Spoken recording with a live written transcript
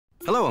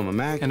Hello, I'm a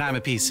Mac. And I'm a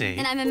PC.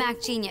 And I'm a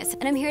Mac genius,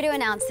 and I'm here to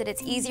announce that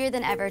it's easier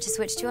than ever to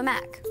switch to a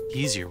Mac.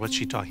 Easier? What's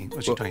she talking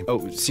about?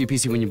 Oh, see,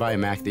 PC, when you buy a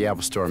Mac at the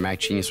Apple Store, Mac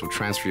Genius will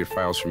transfer your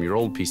files from your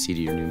old PC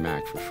to your new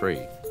Mac for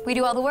free. We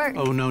do all the work.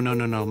 Oh, no.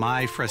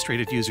 My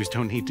frustrated users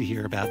don't need to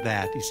hear about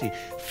that. You see,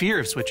 fear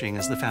of switching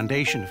is the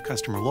foundation of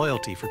customer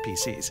loyalty for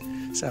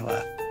PCs.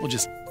 So, we'll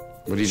just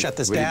shut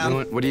this down.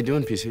 What are you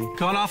doing, PC?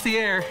 Going off the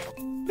air.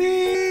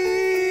 Beep.